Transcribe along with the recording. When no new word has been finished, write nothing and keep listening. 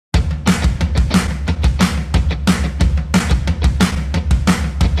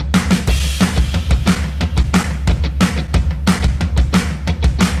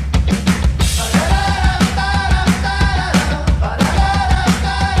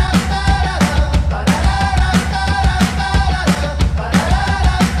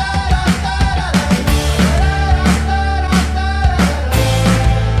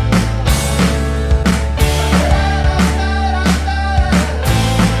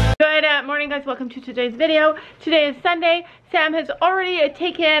morning, guys. Welcome to today's video. Today is Sunday. Sam has already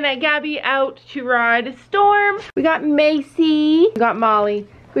taken Gabby out to ride Storm. We got Macy, we got Molly,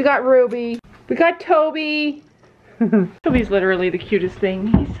 we got Ruby, we got Toby. Toby's literally the cutest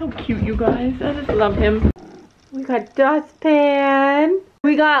thing. He's so cute, you guys. I just love him. We got Dustpan.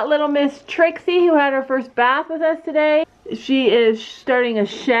 We got little Miss Trixie, who had her first bath with us today. She is starting a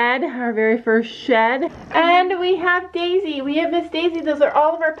shed, our very first shed. And we have Daisy. We have Miss Daisy. Those are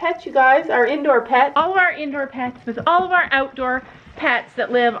all of our pets, you guys, our indoor pets. All of our indoor pets with all of our outdoor pets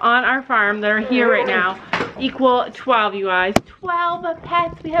that live on our farm that are here right now equal 12, you guys. 12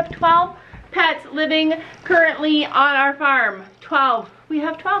 pets. We have 12 pets living currently on our farm. 12. We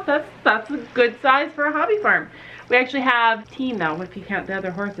have 12. That's a good size for a hobby farm. We actually have 15 though, if you count the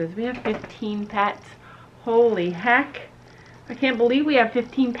other horses. We have 15 pets. Holy heck. I can't believe we have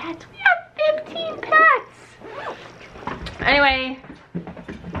 15 pets. We have 15 pets! Anyway,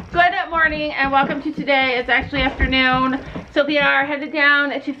 good morning and welcome to today. It's actually afternoon. Sophie and I are headed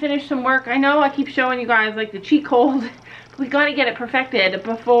down to finish some work. I know I keep showing you guys like the cheat code, but we gotta get it perfected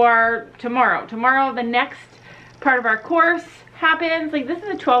before tomorrow. Tomorrow, the next part of our course happens. Like, this is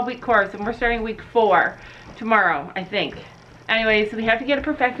a 12-week course and we're starting week 4 tomorrow, I think. Anyway, so we have to get it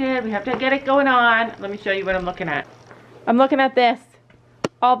perfected. We have to get it going on. Let me show you what I'm looking at. I'm looking at this.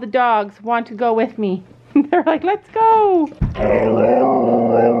 All the dogs want to go with me. They're like, let's go.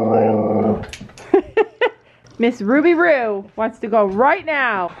 Miss Ruby Roo wants to go right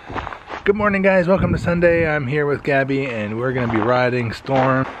now. Good morning, guys. Welcome to Sunday. I'm here with Gabby and we're going to be riding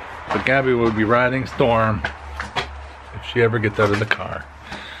Storm. But Gabby will be riding Storm if she ever gets out of the car.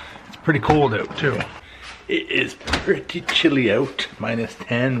 It's pretty cold out too. It is pretty chilly out,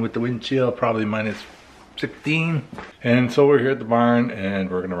 -10 with the wind chill, probably -16. And so we're here at the barn and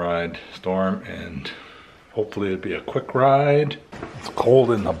we're gonna ride Storm and hopefully it'll be a quick ride. It's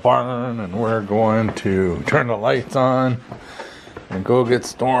cold in the barn and we're going to turn the lights on and go get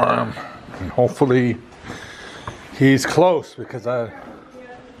Storm. And hopefully he's close because I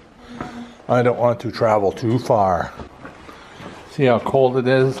don't want to travel too far. See how cold it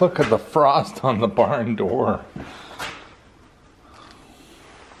is? Look at the frost on the barn door.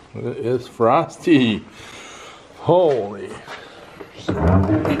 It is frosty. Holy.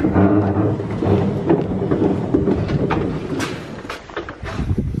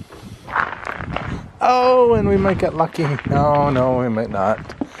 Oh, and we might get lucky. No, we might not.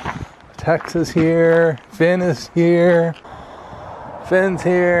 Tex is here. Finn is here. Finn's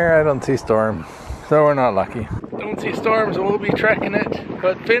here. I don't see Storm. So we're not lucky. Don't see Storm, so we'll be trekking it.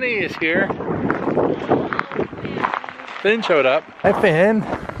 But Finny is here. Finn showed up. Hi, Finn.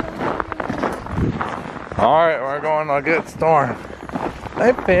 Alright, we're going to get Storm.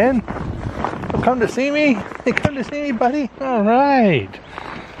 Hi, Finn. You come to see me? You come to see me, buddy? Alright.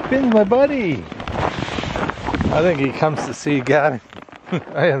 Finn's my buddy. I think he comes to see Gabby.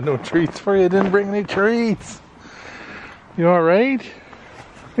 I have no treats for you. Didn't bring any treats. You alright?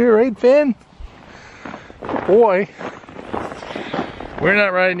 You alright, Finn? Boy, we're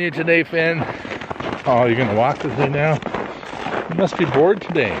not riding you today, Finn. Oh, you're gonna walk with me now? You must be bored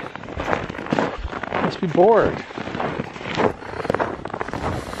today. You must be bored.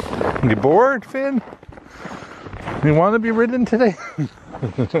 You bored, Finn? You want to be ridden today?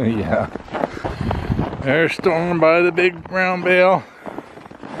 Yeah. There's Storm by the big round bale,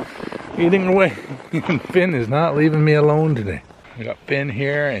 eating away. Finn is not leaving me alone today. We got Finn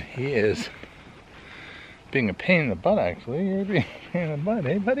here, and he is being a pain in the butt, actually. You're being a pain in the butt,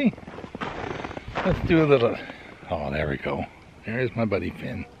 eh, buddy? Let's do a little... Oh, there we go. There's my buddy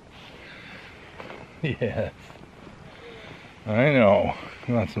Finn. Yes. I know.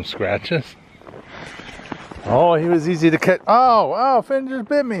 You want some scratches? Oh, he was easy to catch. Oh, Finn just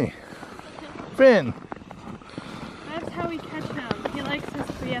bit me. Finn. That's how we catch him. He likes his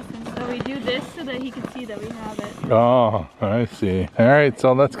quiescence, so we do this so that he can see that we have it. Oh, I see. Alright,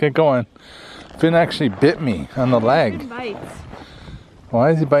 so let's get going. Finn actually bit me on the leg. Finn bites.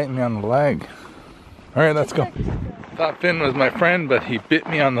 Why is he biting me on the leg? Alright, let's go. Thought Finn was my friend, but he bit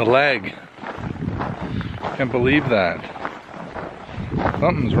me on the leg. Can't believe that.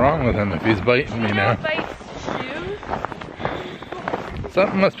 Something's wrong with him if he's biting me now. Bites shoes.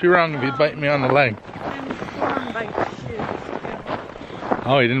 Something must be wrong if he's biting me on the leg. And Storm bites shoes.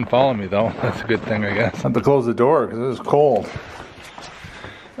 Oh, he didn't follow me though. That's a good thing, I guess. I had to close the door because it was cold.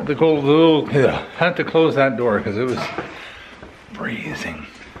 Had to close that door because it was freezing.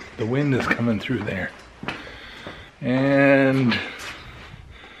 The wind is coming through there. And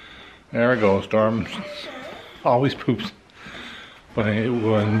there we go. Storm always poops. But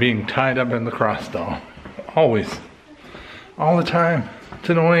when being tied up in the cross stall. Always. All the time. It's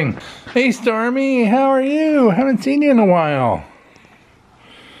annoying. Hey Stormy, how are you? Haven't seen you in a while.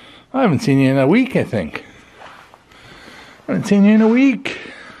 I haven't seen you in a week, I think. Haven't seen you in a week.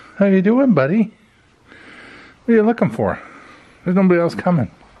 How you doing, buddy? What are you looking for? There's nobody else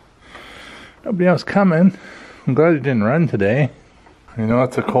coming. Nobody else coming. I'm glad you didn't run today. You know,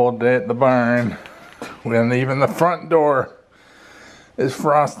 it's a cold day at the barn. When even the front door is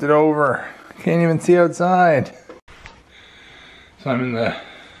frosted over. Can't even see outside. So I'm in the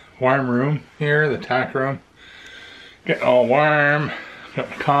warm room here, the tack room. Getting all warm. Got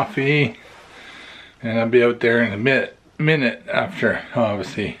my coffee. And I'll be out there in a minute after,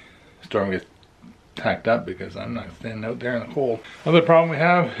 obviously, the storm gets tacked up because I'm not standing out there in the cold. Other problem we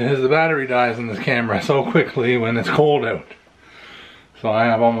have is the battery dies in this camera so quickly when it's cold out. So I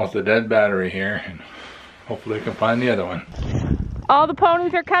have almost a dead battery here, and hopefully I can find the other one. All the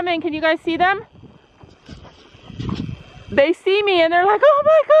ponies are coming. Can you guys see them? They see me and they're like, oh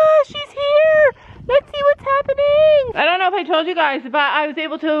my gosh, she's here. Let's see what's happening. I don't know if I told you guys, but I was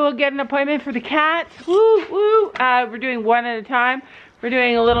able to get an appointment for the cats. Woo, woo. We're doing one at a time. We're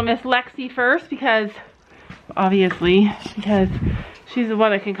doing a little Miss Lexi first because, obviously, because she's the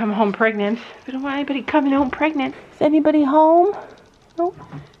one that can come home pregnant. We don't want anybody coming home pregnant. Is anybody home? Nope.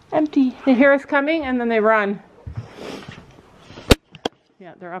 Empty. They hear us coming and then they run.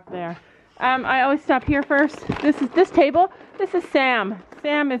 Yeah, they're up there. I always stop here first. This table. This is Sam.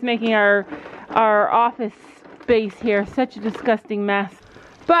 Sam is making our office space here such a disgusting mess.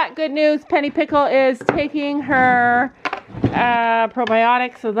 But good news, Penny Pickle is taking her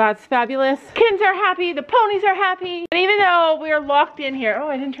probiotics, so that's fabulous. Kids are happy, the ponies are happy. And even though we're locked in here, oh,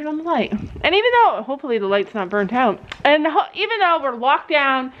 I didn't turn on the light. And even though, hopefully the light's not burnt out. And even though we're locked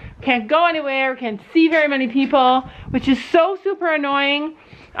down, can't go anywhere, can't see very many people, which is so super annoying.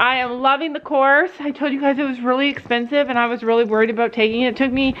 I am loving the course. I told you guys it was really expensive and I was really worried about taking it. It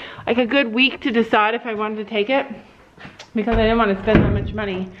took me like a good week to decide if I wanted to take it because I didn't want to spend that much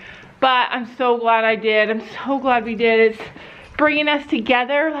money. But I'm so glad I did. I'm so glad we did. It's bringing us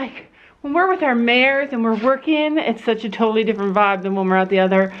together. Like when we're with our mares and we're working, it's such a totally different vibe than when we're at the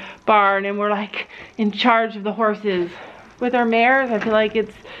other barn and we're like in charge of the horses. With our mares, I feel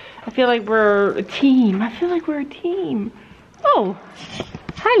like we're a team. I feel like we're a team. Oh.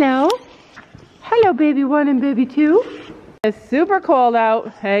 Hello. Hello, baby one and baby two. It's super cold out.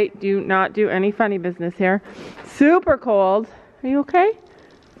 Hey, do not do any funny business here. Super cold. Are you okay?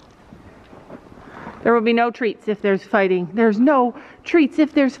 There will be no treats if there's fighting. There's no treats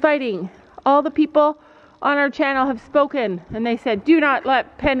if there's fighting. All the people on our channel have spoken and they said, do not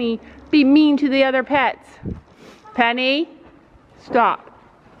let Penny be mean to the other pets. Penny, stop.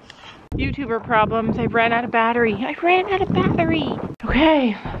 YouTuber problems. I ran out of battery.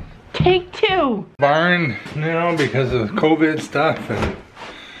 Okay, take two. Barn now because of COVID stuff and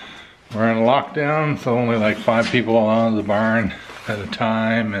we're in lockdown, so only like 5 people out of the barn at a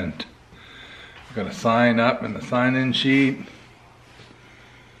time, and we've got a sign up in the sign-in sheet.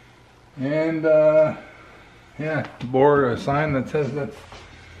 And yeah, a sign that says that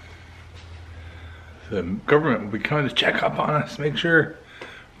the government will be coming to check up on us, make sure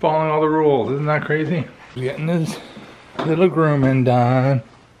following all the rules. Isn't that crazy? Getting this little grooming done.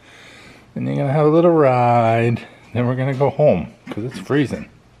 Then you're gonna have a little ride. Then we're gonna go home because it's freezing.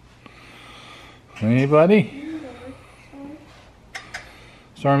 Anybody?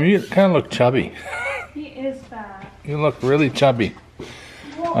 Storm, you kind of look chubby. He is fat. You look really chubby.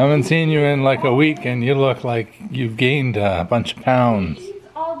 I haven't seen you in like a week and you look like you've gained a bunch of pounds. He eats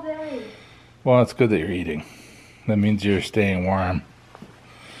all day. Well, it's good that you're eating. That means you're staying warm.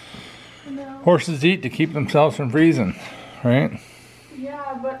 No. Horses eat to keep themselves from freezing, right?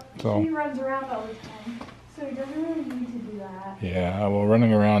 Yeah, but he runs around all the time, so he doesn't really need to do that. Yeah, well,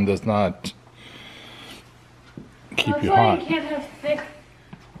 running around does not keep you That's why hot. you can't have thick,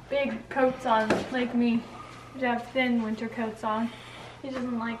 big coats on like me. You have thin winter coats on. He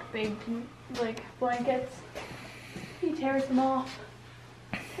doesn't like big, like, blankets. He tears them off.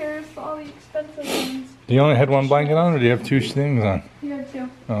 Tears all the expensive ones. Do you only had one blanket on, or do you have 2 things on? You have 2.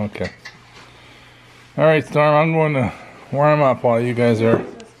 Oh, okay. All right, Storm, I'm going to warm up while you guys are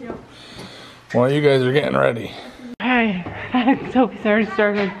getting ready. Hi, Sophie's already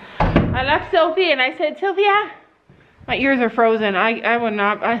started. I left Sophie and I said, Sophia, my ears are frozen. I would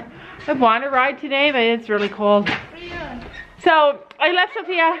not. I want to ride today, but it's really cold. What are you doing? So I left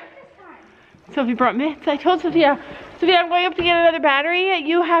Sophia. Sophie brought mitts. I told Sophia, I'm going up to get another battery.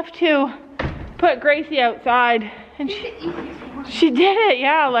 You have to put Gracie outside. And she did it,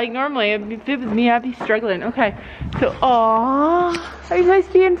 yeah, like normally. If it was me, I'd be struggling. Okay, so, aw, are you guys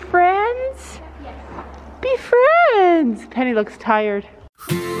being friends? Yes. Be friends. Penny looks tired.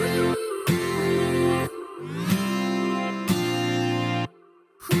 One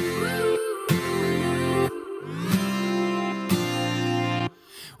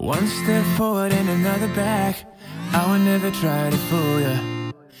step forward and another back. I would never try to fool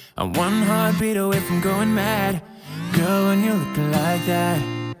ya. I'm one heartbeat away from going mad. Girl, when you're looking like that.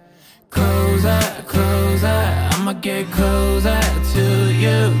 Closer, closer, I'ma get closer to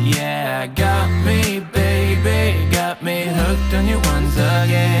you. Yeah, got me, baby, got me hooked on you once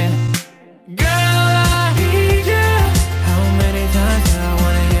again. Girl, I need you. How many times do I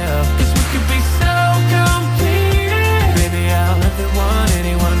wanna yell? 'Cause we could be so complete. Baby, I'll never want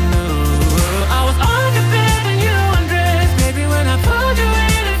anyone new. I was on your bed and you undressed. Baby, when I pulled you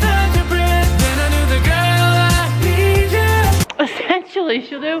in and felt your breath, then I knew the girl I need you. Essentially,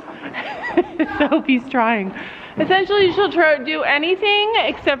 she'll do. Sophie's trying. Essentially, she'll try to do anything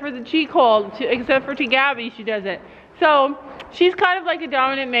except for the cheek hold. Except for to Gabby, she does it. So she's kind of like a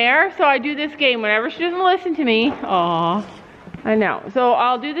dominant mare. So I do this game whenever she doesn't listen to me. Aw, I know. So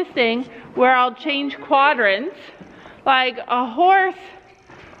I'll do this thing where I'll change quadrants. Like a horse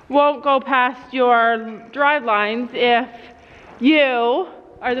won't go past your drive lines if you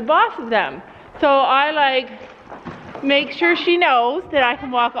are the boss of them. So I like make sure she knows that I can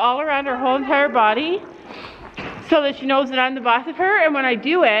walk all around her whole entire body so that she knows that I'm the boss of her. And when I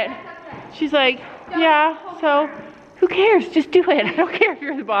do it, she's like, yeah, so who cares? Just do it. I don't care if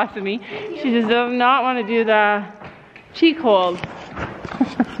you're the boss of me. She just does not want to do the cheek hold.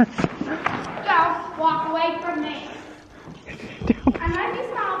 Don't walk away from me. I might be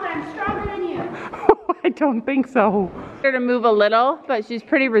small, but I'm stronger than you. I don't think so. Her to move a little, but she's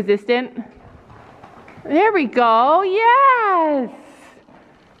pretty resistant. There we go. Yes.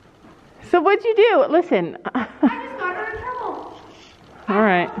 So what'd you do? Listen. I just got her in trouble. All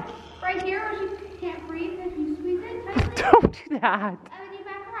right. Right here where she can't breathe if you squeeze it tightly. Don't do that. And then you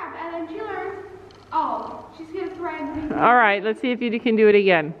back her up. And then she learns, oh, she's going to threaten me. All right. Let's see if you can do it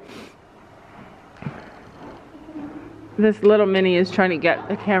again. This little mini is trying to get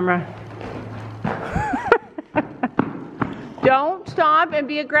the camera. Don't stomp and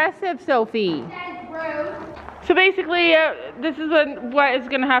be aggressive, Sophie. So basically, this is what is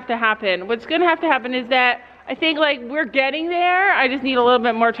going to have to happen. What's going to have to happen is that I think like we're getting there. I just need a little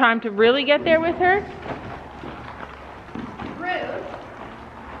bit more time to really get there with her. Rude.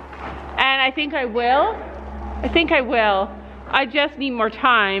 And I think I will. I think I will. I just need more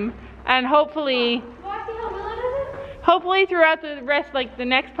time. And hopefully throughout the rest, like the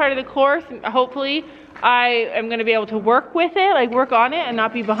next part of the course, hopefully I am going to be able to work with it, like work on it and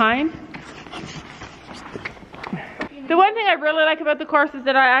not be behind. The one thing I really like about the course is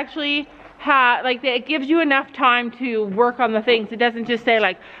that I actually have, like, it gives you enough time to work on the things. It doesn't just say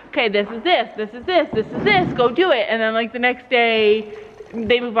like, okay, this is this, this is this, this is this, go do it. And then like the next day,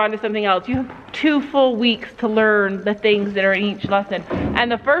 they move on to something else. You have 2 full weeks to learn the things that are in each lesson. And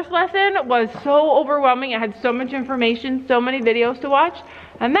the first lesson was so overwhelming. It had so much information, so many videos to watch.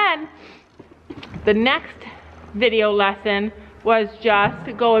 And then the next video lesson was just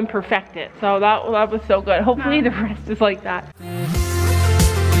to go and perfect it. So that was so good. Hopefully the rest is like that.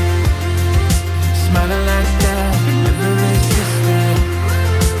 Smiling like that, I can never resist it.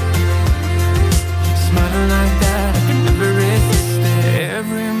 Smiling like that, I can never resist it.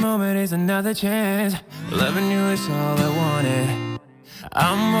 Every moment is another chance. Loving you is all I wanted.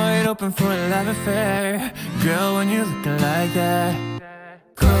 I'm wide open for a love affair. Girl, when you're looking like that.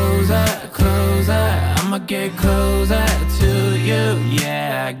 Closer, closer, I'ma get closer to you.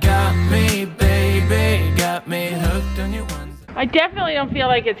 Yeah, got me, baby, got me hooked on you once. I definitely don't feel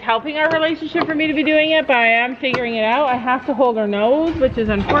like it's helping our relationship for me to be doing it, but I am figuring it out. I have to hold her nose, which is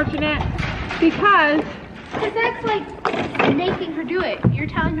unfortunate because that's like making her do it. You're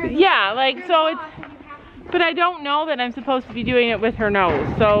telling her. Yeah, like so it's. But I don't know that I'm supposed to be doing it with her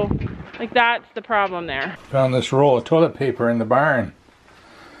nose, so like that's the problem there. Found this roll of toilet paper in the barn.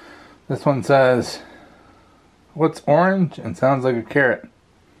 This one says, what's orange and sounds like a carrot?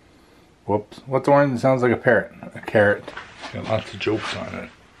 Whoops. What's orange and sounds like a parrot? A carrot. Got lots of jokes on it.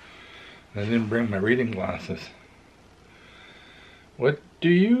 I didn't bring my reading glasses. What do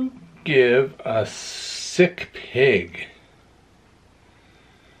you give a sick pig?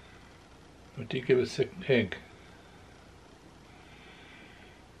 What do you give a sick pig?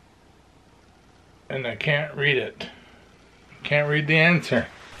 And I can't read it. Can't read the answer.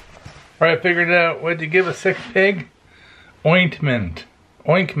 Alright, I figured it out. What do you give a sick pig? Ointment.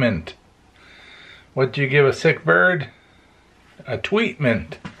 Ointment. What do you give a sick bird? A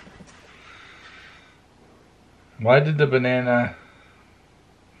tweetment. Why did the banana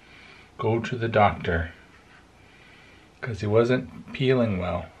go to the doctor? because he wasn't peeling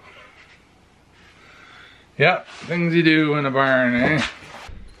well. Yep, things you do in a barn, eh?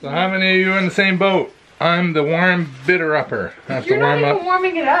 So how many of you are in the same boat? I'm the warm bitter upper. I have to warm up. You're not even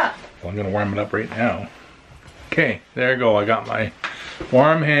warming it up. Well, I'm gonna warm it up right now. Okay, there I go. I got my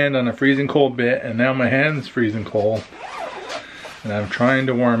warm hand on a freezing cold bit, and now my hand's freezing cold. And I'm trying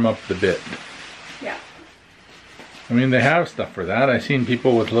to warm up the bit. Yeah. I mean, they have stuff for that. I've seen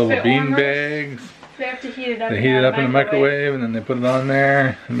people with little Bit bean warmers. bags. They have to heat it up. They heat it up in the microwave and then they put it on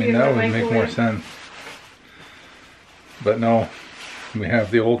there. I mean, that would make more sense. But no, we have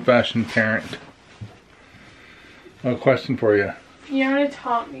the old-fashioned parent. A question for you. You already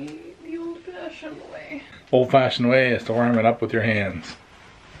taught me the old-fashioned way. Old-fashioned way is to warm it up with your hands.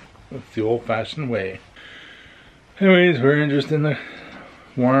 That's the old-fashioned way. Anyways, we're just in the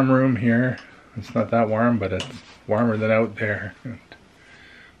warm room here. It's not that warm, but it's warmer than out there. And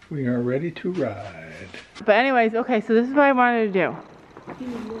we are ready to ride. But anyways, okay, so this is what I wanted to do.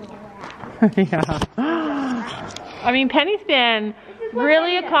 Yeah. I mean, Penny's been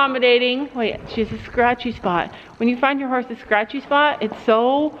really accommodating. Wait, she has a scratchy spot. When you find your horse a scratchy spot, it's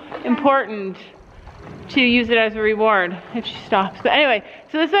so important to use it as a reward if she stops. But anyway,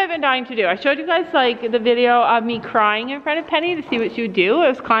 so this is what I've been dying to do. I showed you guys like the video of me crying in front of Penny to see what she would do. It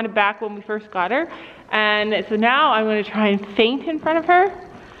was kind of back when we first got her. And so now I'm going to try and faint in front of her.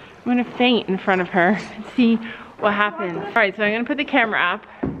 I'm going to faint in front of her and see what happens. All right, so I'm going to put the camera up.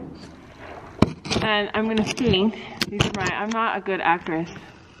 And I'm going to faint. I'm not a good actress.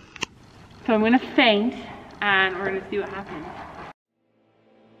 So I'm going to faint and we're going to see what happens.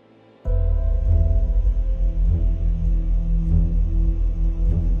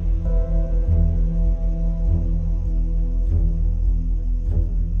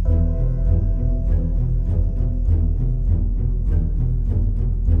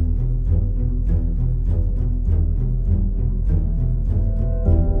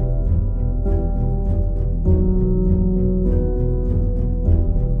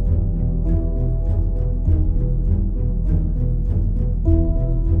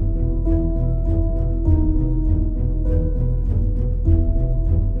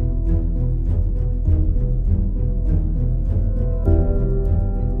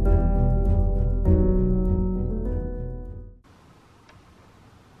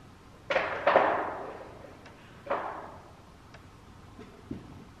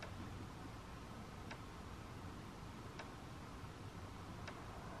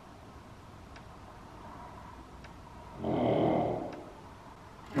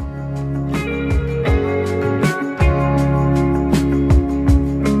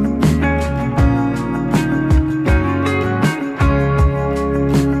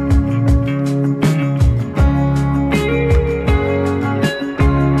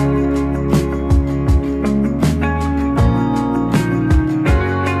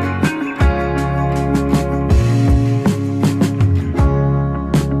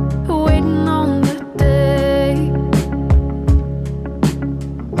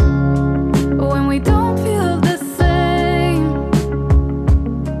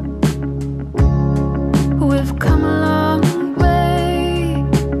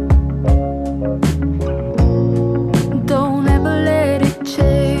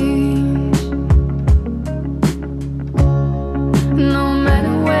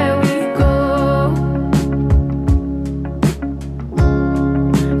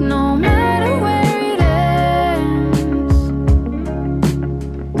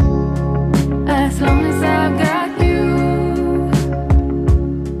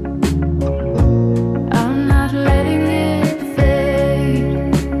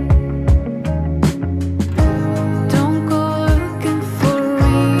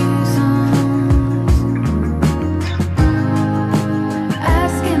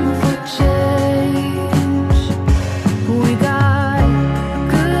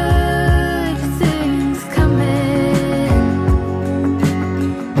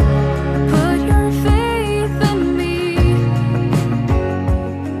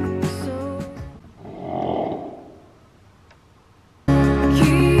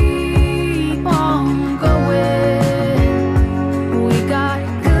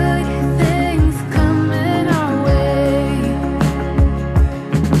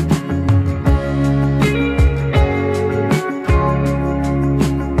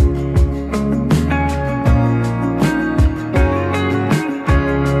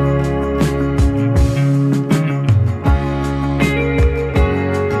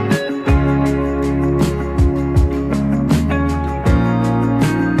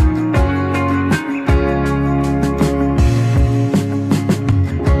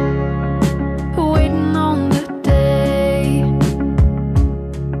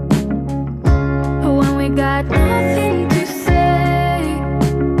 got nothing to say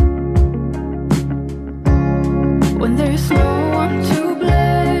when there's no one to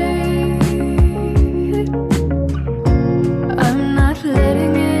blame. I'm not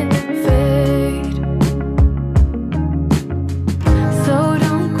letting it fade, so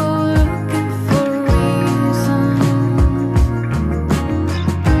don't go looking for reasons,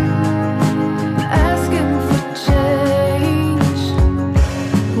 asking for change.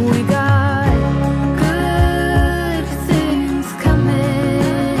 We got good things coming.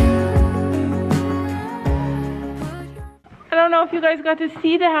 I don't know if you guys got to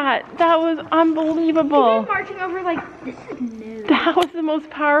see that. That was unbelievable. Marching over like, this is new. That was the most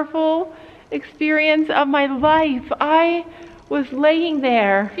powerful experience of my life. I was laying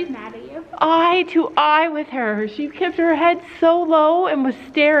there, She's mad at you. eye to eye with her. She kept her head so low and was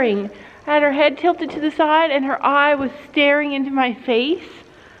staring. Had her head tilted to the side and her eye was staring into my face.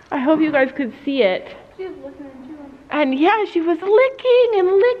 I hope you guys could see it. She was looking at you. And yeah, she was licking and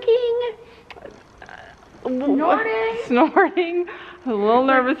licking. Snorting. Snorting. I was a little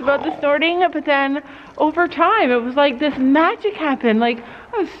nervous about the snorting, but then over time it was like this magic happened. Like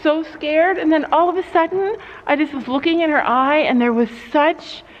I was so scared, and then all of a sudden I just was looking in her eye and there was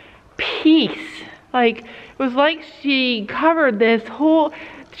such peace. Like it was like she covered this whole,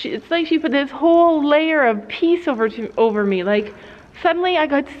 it's like she put this whole layer of peace over me. Like suddenly I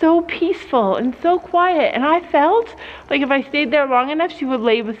got so peaceful and so quiet, and I felt like if I stayed there long enough she would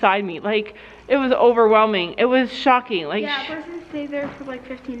lay beside me. Like it was overwhelming. It was shocking. Like Yeah, a person stayed there for like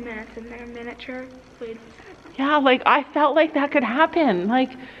 15 minutes in their miniature. yeah, like I felt like that could happen.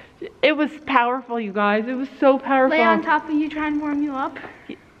 Like it was powerful, you guys. It was so powerful. Lay on top of you, try and warm you up.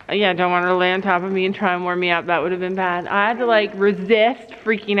 Yeah, don't want her to lay on top of me and try and warm me up. That would have been bad. I had to like resist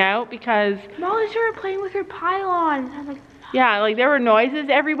freaking out because Molly started playing with her pylon. I was like, yeah, like there were noises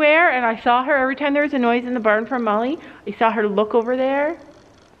everywhere, and I saw her every time there was a noise in the barn from Molly. I saw her look over there.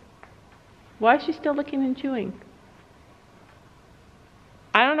 Why is she still licking and chewing?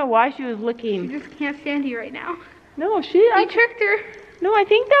 I don't know why she was she licking. just can't stand you right now. No, I tricked her. No, I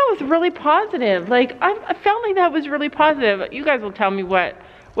think that was really positive. Like I felt like that was really positive. You guys will tell me what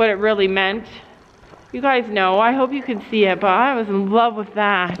it really meant. You guys know. I hope you can see it, but I was in love with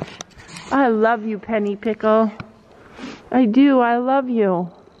that. I love you, Penny Pickle. I do. I love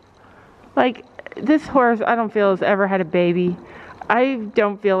you. Like this horse, I don't feel has ever had a baby. I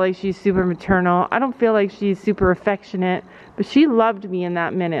don't feel like she's super maternal. I don't feel like she's super affectionate, but she loved me in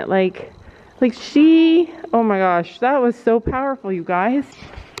that minute. Like she, oh my gosh, that was so powerful, you guys.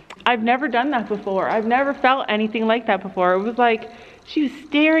 I've never done that before. I've never felt anything like that before. It was like she was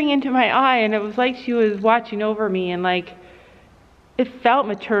staring into my eye, and it was like she was watching over me, and like it felt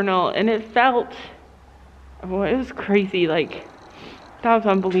maternal, and it felt, oh, it was crazy. Like that was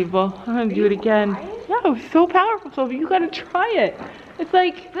unbelievable. I'm gonna do it again. Yeah, it was so powerful, Sophie. You gotta try it. It's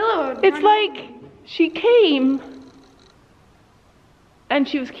like, she came and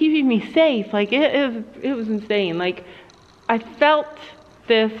she was keeping me safe. Like it was insane. Like I felt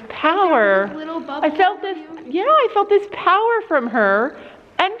this power. I felt this, yeah, I felt this power from her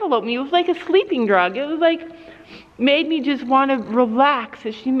envelope me. It was like a sleeping drug. It was like, made me just want to relax.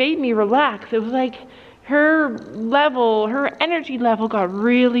 She made me relax. It was like, her energy level got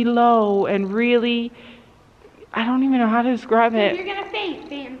really low and really, I don't even know how to describe it. You're gonna faint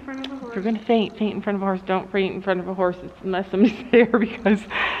in front of a horse. You're gonna faint in front of a horse. Don't faint in front of a horse unless somebody's there, because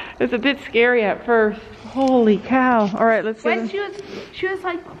it's a bit scary at first. Holy cow. All right, let's go. When she was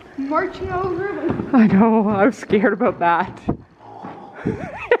like marching over. I know, I was scared about that.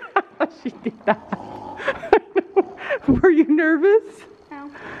 She did that. Were you nervous? No.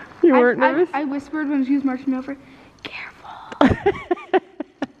 You weren't nervous? I whispered when she was marching over, careful.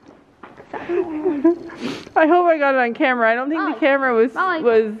 I hope I got it on camera. I don't think the camera was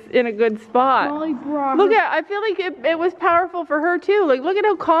in a good spot. Look at, I feel like it was powerful for her too. Like look at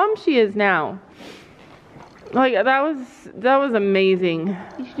how calm she is now. Like that was amazing.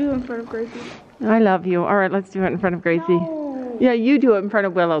 You should do it in front of Gracie. I love you. All right, let's do it in front of Gracie. No. Yeah, you do it in front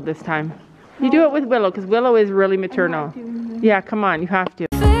of Willow this time. You do it with Willow, because Willow is really maternal. Yeah, come on, you have to.